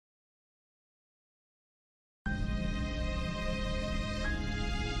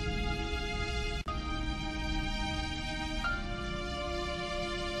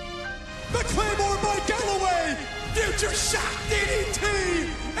signature shot DDT,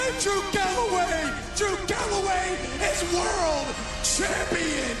 and Drew Galloway is world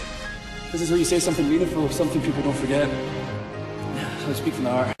champion. This is where you say something meaningful, something people don't forget. So I speak from the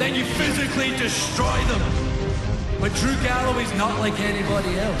heart. Then you physically destroy them. But Drew Galloway's not like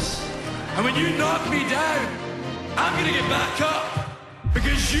anybody else. And when you knock me down, I'm gonna get back up.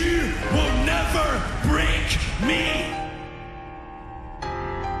 Because you will never break me.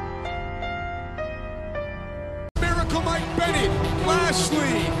 Miracle Mike Bennett,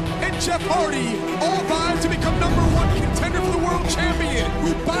 Lashli, and Jeff Hardy all vying to become #1 contender for the world champion,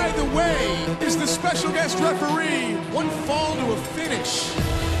 who, by the way, is the special guest referee. One fall to a finish.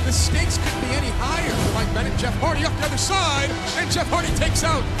 The stakes couldn't be any higher for Mike Bennett. Jeff Hardy up the other side, and Jeff Hardy takes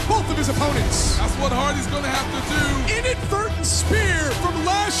out both of his opponents. That's what Hardy's gonna have to do. Inadvertent spear from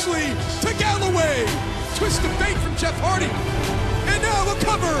Lashli to Galloway. Twist of fate from Jeff Hardy. And now a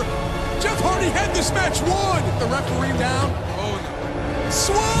cover. Jeff Hardy had this match won. The referee down. Oh no.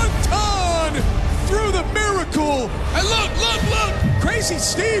 Swanton through the miracle. And look. Crazy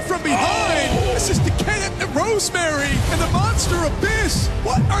Steve from behind. Oh. This is Decadent Rosemary and the Monster Abyss.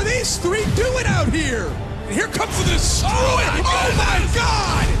 What are these three doing out here? And here comes the Destroyer. Oh my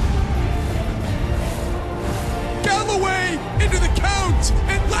God! Galloway into the count.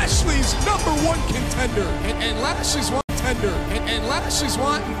 And Lashley's #1 contender. And Lashley's one contender. And Lashley's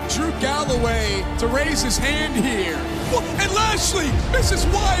wanting Drew Galloway to raise his hand here. And Lashley misses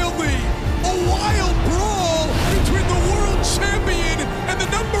wildly. A wild brawl between the world champion and the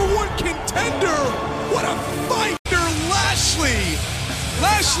 #1 contender. What a fighter, Lashli.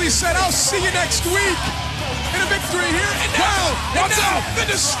 Lashli said, I'll see you next week. And a victory here. And now the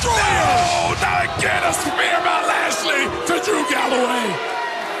Destroyer. Oh, now again a spear by Lashli to Drew Galloway.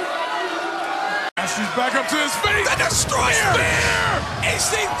 Lashley's back up to his feet. The Destroyer. Spear.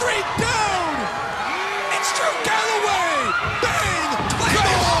 EC3 down. It's Drew Galloway. Bang.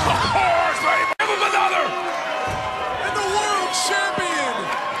 Give him another. And the world champion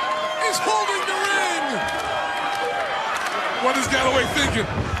is holding the ring. What is Galloway thinking?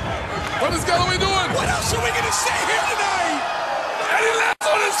 What is Galloway doing? What else are we going to say here tonight? And he lands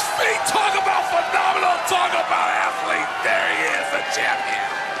on his feet. Talk about phenomenal. Talk about athlete. There he is, the champion.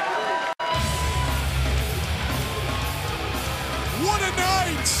 What a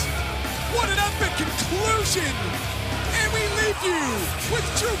night. What an epic conclusion. And we leave you with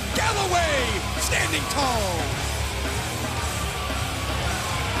Drew Galloway standing tall.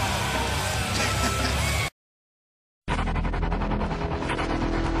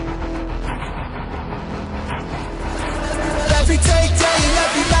 Every day,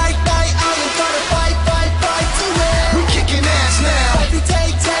 every night, I am gonna fight to win. We kicking ass now. Every day,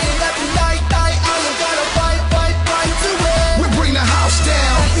 every night, I am gonna fight to win. We bring the house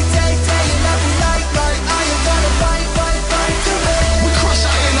down. Every day, every night, I am gonna fight to win. We crush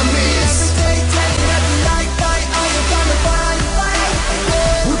our enemies. Every day, every night, I am gonna fight to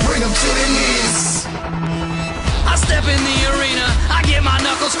win. We bring them to their knees. I step in the arena, I get my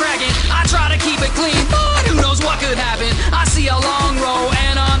knuckles cracking. I try to keep it clean, but who knows what could happen. I see a long row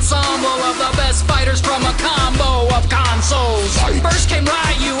and ensemble of the best fighters from a combo of consoles. First came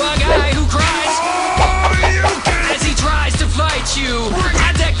Ryu, a guy who cries as he tries to fight you.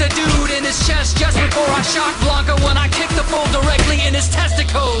 I deck the dude in his chest just before I shock Blanca when I kick the bull directly in his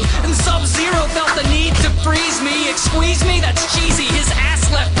testicles. And Sub-Zero felt the need to freeze me, squeeze me, that's cheesy, his ass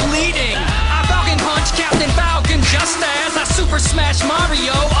left bleeding. I Falcon punch Captain Falcon just as I super smash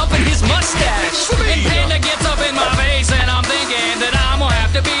Mario up in his mustache. And Panda gets up in my face and I'm thinking that I'm gonna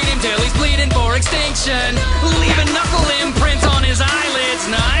have to beat him till he's bleeding for extinction, leaving knuckle imprints on his eyelids.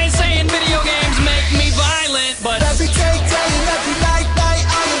 Now I ain't saying video games make me violent, but every day, every night, I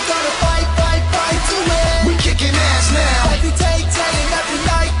am gonna fight to win. We kicking ass now. Every day, every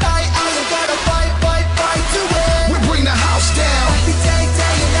night, I am gonna fight to win. We bring the house down. Every day,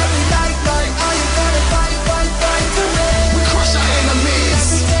 every night, I am gonna fight to win. We crush our enemies.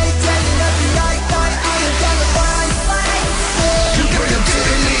 Every day, every night, I am gonna fight to win. You bring them to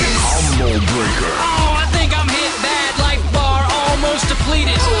their knees. Combo breaker. oh, I think I'm hit bad, life bar almost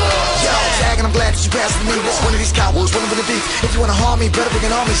depleted. Yo, Zag, and I'm glad that you passed me. This one of these cowboys, one of the beef. If you wanna harm me, better bring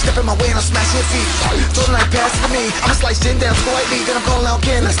an army. Step in my way and I'll smash your feet. Throw the knife, pass it to me. I'ma slice it down slightly, then I'm calling out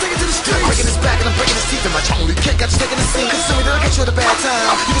again. Let's take it to the street. I'm breaking his back and I'm breaking his teeth in my tongue. Can't got you taking the scene. Consider me that I get you at a bad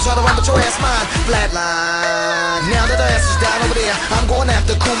time. You can try to run, but your ass mine. Flatline. Now that the ass is down over there, I'm going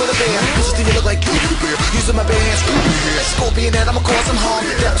after Kuma the bear. Bitches think you look like Kuma the bear. Using my bare hands, Scorpion and I'ma cause some harm.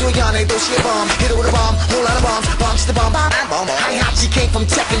 Death to a Yane, throw she a bomb. Hit her with a bomb, whole lot of bombs. Bombs to the bomb, bomb. She came from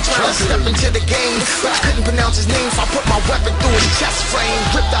Tekken, trying to step into the game, but I couldn't pronounce his name, so I put my weapon through his chest frame.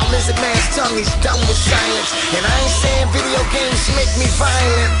 Ripped out Lizard Man's tongue, he's done with silence. And I ain't saying video games make me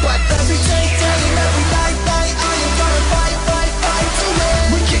violent, but every day, every night, I am gonna fight to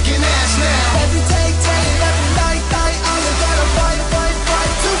win. We're kicking ass now. Every day, every night, I am gonna fight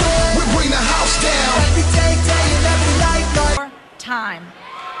to win. We bring the house down. Every day, and every night. Time.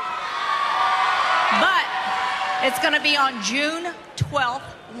 But it's going to be on June 12th,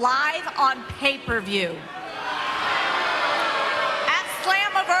 live on pay-per-view. At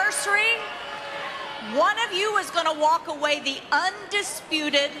Slammiversary, one of you is going to walk away the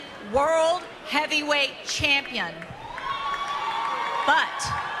undisputed World Heavyweight Champion.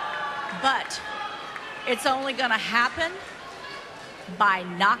 But it's only going to happen by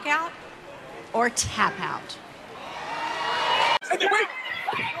knockout or tap out. And then wait,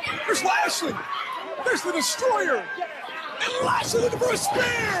 there's Lashley. There's the Destroyer. And Lashley looking for a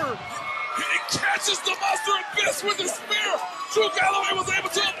spear. He catches the Monster Abyss with the spear. Drew Galloway was able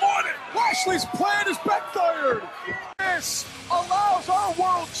to avoid it. Lashley's plan is backfired. This allows our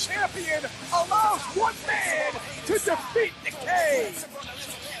world champion, allows one man to defeat Decay.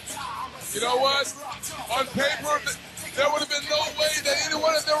 You know what? On paper, there would have been no way that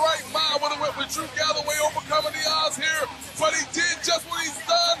anyone in their right mind would have went with Drew Galloway overcoming the odds here. But he did just what he's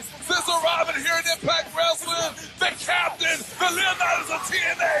done since arriving here in Impact Wrestling. The captain, the Leonidas of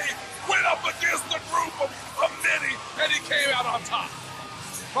TNA, went up against the group of many, and he came out on top.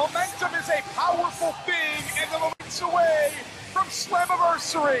 Momentum is a powerful thing, and the moments away from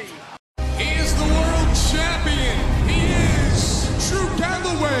Slammiversary. He is the world champion. He is Drew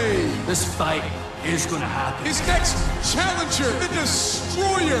Galloway. This fight is gonna happen. His next challenger, the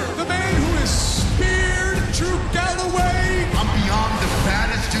Destroyer, the man who has speared Drew Galloway. I'm beyond the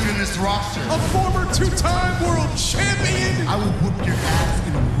baddest dude in this roster. A former two-time world champion. I will whoop your ass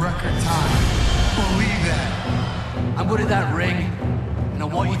in record time. Believe that. I'm going to that ring, and I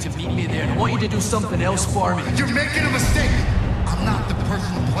want you to meet me there, and I want you to do something else for me. You're making a mistake. I'm not the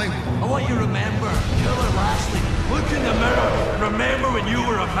person to play with. I want you to remember Killer Lashley. Look in the mirror and remember when you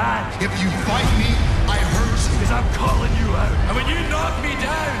were a man. If you fight me, I hurt you. Because I'm calling you out. And when you knock me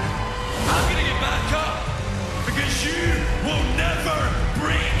down, I'm gonna get back up. Because you will never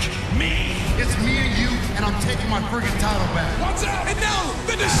break me. It's me and you, and I'm taking my friggin' title back. What's up? And now,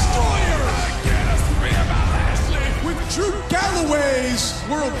 the Destroyer. Get us free about Lashley. With Drew Galloway's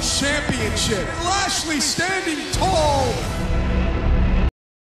world championship. Lashley standing tall.